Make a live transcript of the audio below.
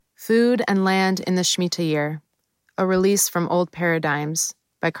Food and Land in the Shemitah Year, a release from Old Paradigms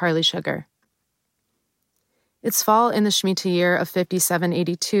by Carly Sugar. It's fall in the Shemitah year of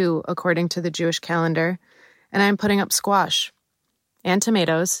 5782, according to the Jewish calendar, and I'm putting up squash and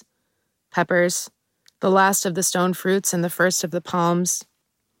tomatoes, peppers, the last of the stone fruits and the first of the palms.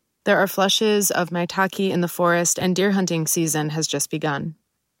 There are flushes of maitake in the forest, and deer hunting season has just begun.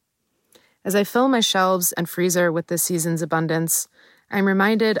 As I fill my shelves and freezer with this season's abundance, I'm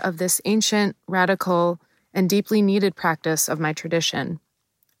reminded of this ancient, radical, and deeply needed practice of my tradition,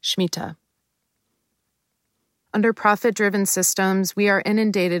 Shemitah. Under profit-driven systems, we are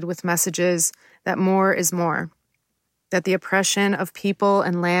inundated with messages that more is more, that the oppression of people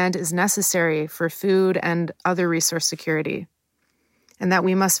and land is necessary for food and other resource security, and that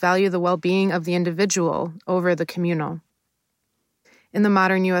we must value the well-being of the individual over the communal. In the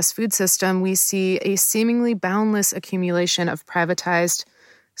modern U.S. food system, we see a seemingly boundless accumulation of privatized,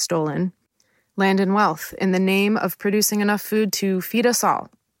 stolen, land and wealth in the name of producing enough food to feed us all.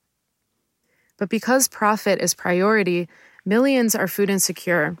 But because profit is priority, millions are food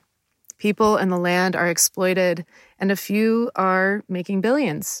insecure. People and the land are exploited, and a few are making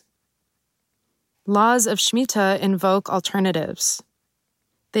billions. Laws of Shemitah invoke alternatives.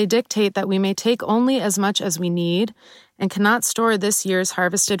 They dictate that we may take only as much as we need and cannot store this year's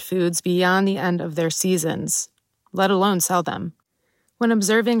harvested foods beyond the end of their seasons, let alone sell them. When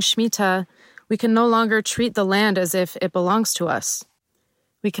observing Shemitah, we can no longer treat the land as if it belongs to us.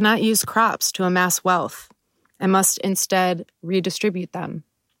 We cannot use crops to amass wealth and must instead redistribute them.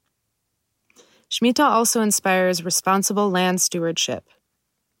 Shemitah also inspires responsible land stewardship.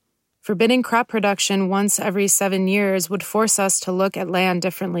 Forbidding crop production once every 7 years would force us to look at land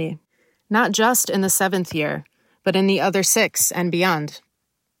differently, not just in the 7th year, but in the other 6 and beyond.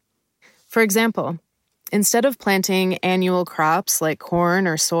 For example, instead of planting annual crops like corn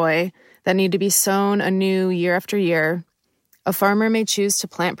or soy that need to be sown anew year after year, a farmer may choose to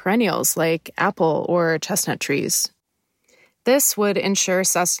plant perennials like apple or chestnut trees. This would ensure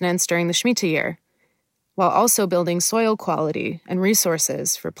sustenance during the Shemitah year, while also building soil quality and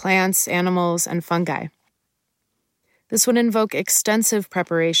resources for plants, animals, and fungi. This would invoke extensive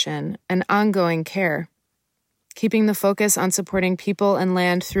preparation and ongoing care, keeping the focus on supporting people and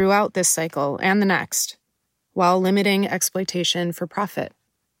land throughout this cycle and the next, while limiting exploitation for profit.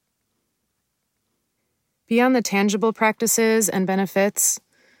 Beyond the tangible practices and benefits,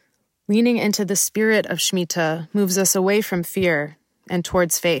 leaning into the spirit of Shemitah moves us away from fear and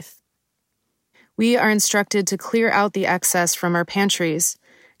towards faith. We are instructed to clear out the excess from our pantries,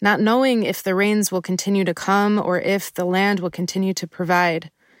 not knowing if the rains will continue to come or if the land will continue to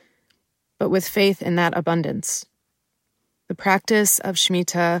provide, but with faith in that abundance. The practice of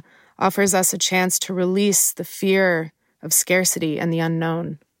Shemitah offers us a chance to release the fear of scarcity and the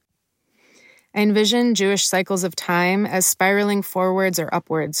unknown. I envision Jewish cycles of time as spiraling forwards or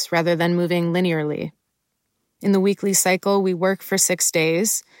upwards rather than moving linearly. In the weekly cycle, we work for 6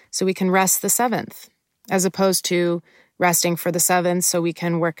 days so we can rest the 7th, as opposed to resting for the 7th so we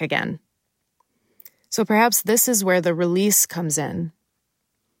can work again. So perhaps this is where the release comes in.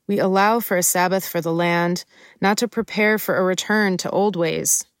 We allow for a Sabbath for the land, not to prepare for a return to old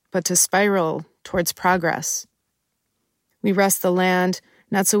ways, but to spiral towards progress. We rest the land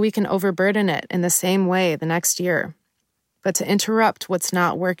not so we can overburden it in the same way the next year, but to interrupt what's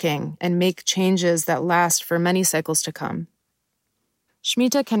not working and make changes that last for many cycles to come.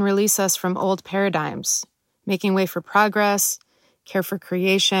 Shemitah can release us from old paradigms, making way for progress, care for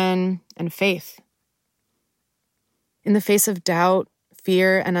creation, and faith. In the face of doubt,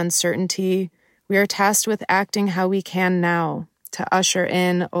 fear, and uncertainty, we are tasked with acting how we can now to usher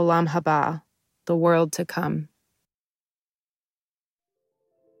in Olam Haba, the world to come.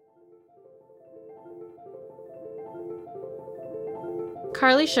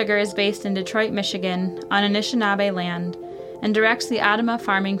 Carly Sugar is based in Detroit, Michigan, on Anishinaabe land, and directs the Adamah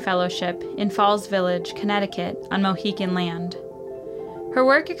Farming Fellowship in Falls Village, Connecticut, on Mohican land. Her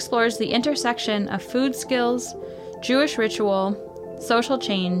work explores the intersection of food skills, Jewish ritual, social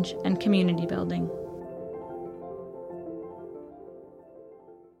change, and community building.